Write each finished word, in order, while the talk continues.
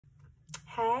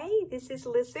Hey, this is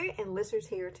Lisser, and Lisser's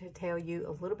here to tell you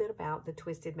a little bit about the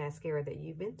twisted mascara that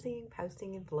you've been seeing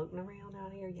posting and floating around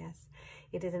out here. Yes,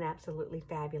 it is an absolutely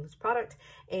fabulous product,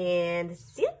 and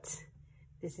this is it.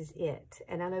 This is it.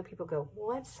 And I know people go,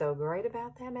 what's so great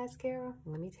about that mascara?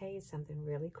 Let me tell you something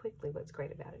really quickly. What's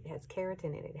great about it? It has keratin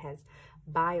in it. It has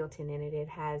biotin in it. It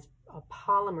has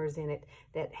polymers in it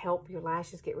that help your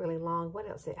lashes get really long. What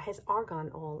else? It has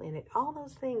argan oil in it. All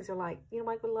those things are like, you know,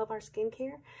 like we love our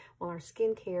skincare. Well, our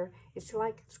skincare is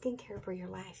like skincare for your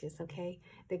lashes, okay?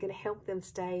 They're going to help them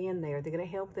stay in there. They're going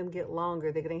to help them get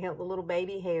longer. They're going to help the little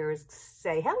baby hairs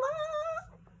say hello.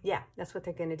 Yeah, that's what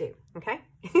they're going to do, okay?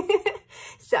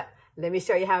 So, let me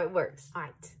show you how it works. All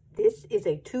right, this is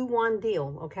a 2-wand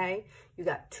deal, okay? You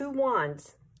got 2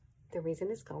 wands. The reason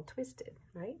it's called twisted,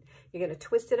 right? You're going to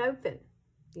twist it open.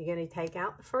 You're going to take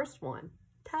out the first one.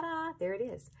 Ta-da, there it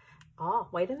is. Oh,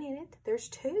 wait a minute. There's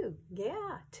 2.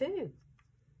 Yeah, 2.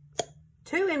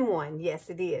 2 in 1. Yes,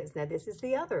 it is. Now, this is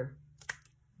the other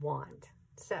wand.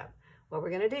 So, what we're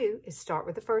going to do is start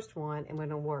with the first one, and we're going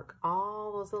to work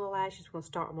all those little lashes. We're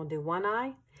going to do one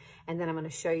eye, and then I'm going to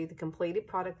show you the completed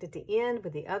product at the end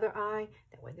with the other eye.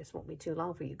 That way this won't be too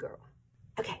long for you, girl.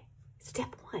 Okay,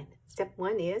 step 1. Step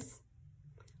 1 is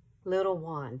little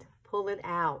wand. Pull it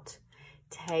out.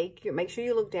 Make sure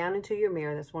you look down into your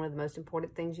mirror. That's one of the most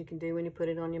important things you can do when you put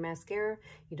it on your mascara.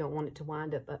 You don't want it to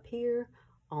wind up here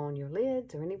on your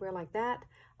lids or anywhere like that.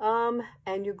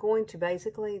 And you're going to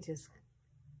basically just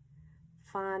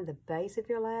find the base of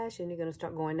your lash, and you're going to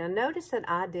start going. Now notice that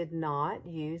I did not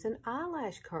use an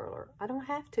eyelash curler. I don't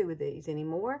have to with these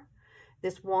anymore.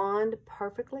 This wand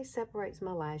perfectly separates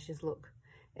my lashes, look,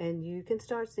 and you can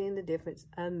start seeing the difference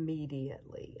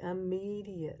immediately. Have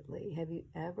you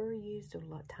ever used a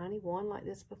tiny wand like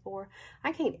this before?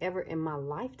 I can't ever in my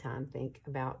lifetime think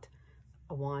about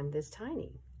a wand this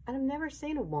tiny. I've never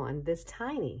seen a wand this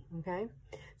tiny, okay?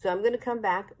 So I'm going to come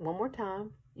back one more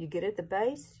time. You get at the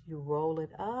base, you roll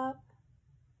it up,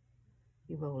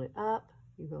 you roll it up,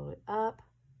 you roll it up.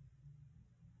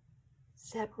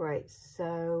 Separates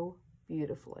so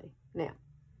beautifully. Now,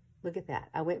 look at that.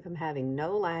 I went from having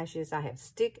no lashes. I have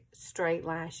stick straight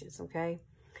lashes, okay?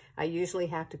 I usually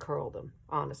have to curl them.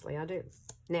 Honestly, I do.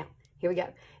 Now, here we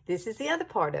go. This is the other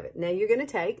part of it. Now, you're going to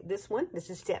take this one. This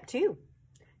is step 2.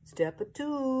 Step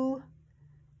 2.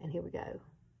 And here we go.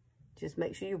 Just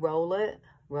make sure you roll it,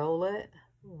 roll it,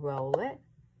 roll it,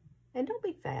 and don't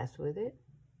be fast with it.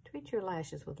 Treat your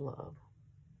lashes with love.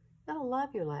 You gotta love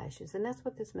your lashes, and that's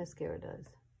what this mascara does.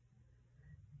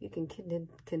 You can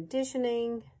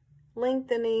conditioning,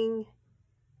 lengthening.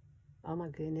 Oh my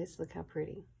goodness, look how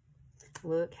pretty.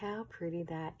 Look how pretty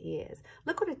that is.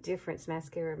 Look what a difference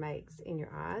mascara makes in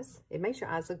your eyes. It makes your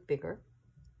eyes look bigger.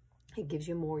 It gives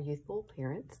you more youthful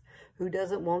appearance. Who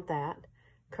doesn't want that?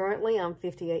 Currently, I'm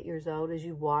 58 years old as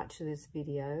you watch this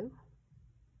video.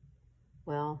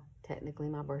 Well, technically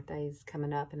my birthday is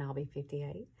coming up and I'll be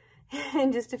 58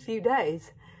 in just a few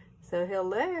days. So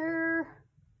hello,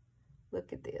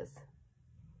 look at this.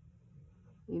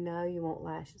 You know you want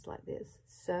lashes like this.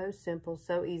 So simple,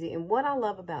 so easy. And what I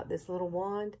love about this little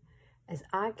wand is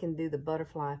I can do the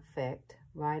butterfly effect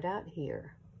right out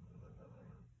here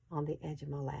on the edge of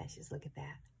my lashes. Look at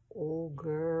that. Oh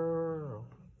girl,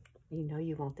 you know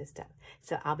you want this stuff.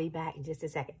 So I'll be back in just a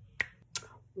second.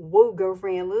 Whoa,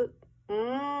 girlfriend, look.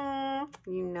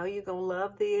 You know you're going to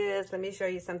love this. Let me show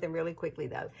you something really quickly,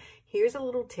 though. Here's a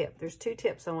little tip. There's 2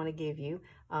 tips I want to give you.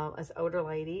 As older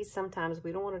ladies, sometimes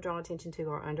we don't want to draw attention to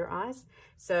our under eyes.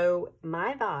 So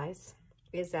my advice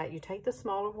is that you take the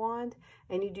smaller wand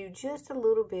and you do just a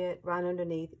little bit right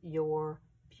underneath your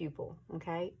pupil,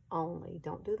 okay? Only.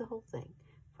 Don't do the whole thing.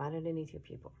 Right underneath your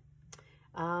pupil.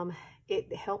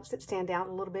 It helps it stand out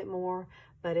a little bit more,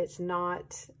 but it's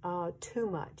not too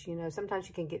much. You know, sometimes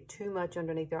you can get too much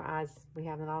underneath our eyes. We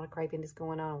have a lot of crepiness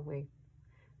going on. We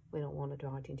don't want to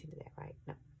draw attention to that, right?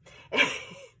 No.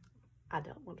 I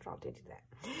don't want to draw attention to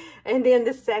that. And then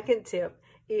the second tip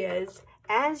is,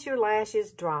 as your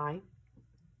lashes dry,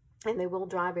 and they will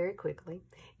dry very quickly,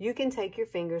 you can take your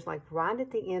fingers, like right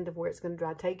at the end of where it's going to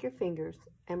dry, take your fingers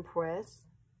and press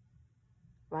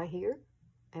right here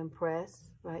and press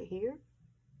right here.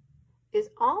 It's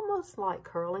almost like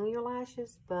curling your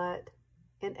lashes, but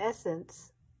in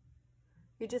essence,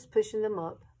 you're just pushing them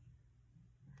up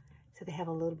so they have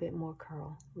a little bit more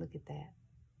curl. Look at that.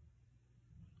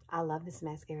 I love this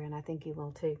mascara, and I think you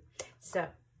will too. So,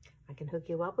 I can hook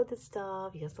you up with the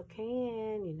stuff. Yes, I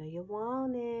can. You know you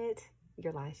want it.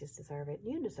 Your lashes deserve it.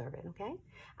 You deserve it, okay?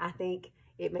 I think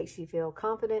it makes you feel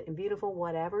confident and beautiful,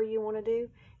 whatever you want to do.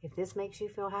 If this makes you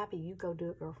feel happy, you go do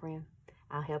it, girlfriend.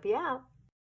 I'll help you out.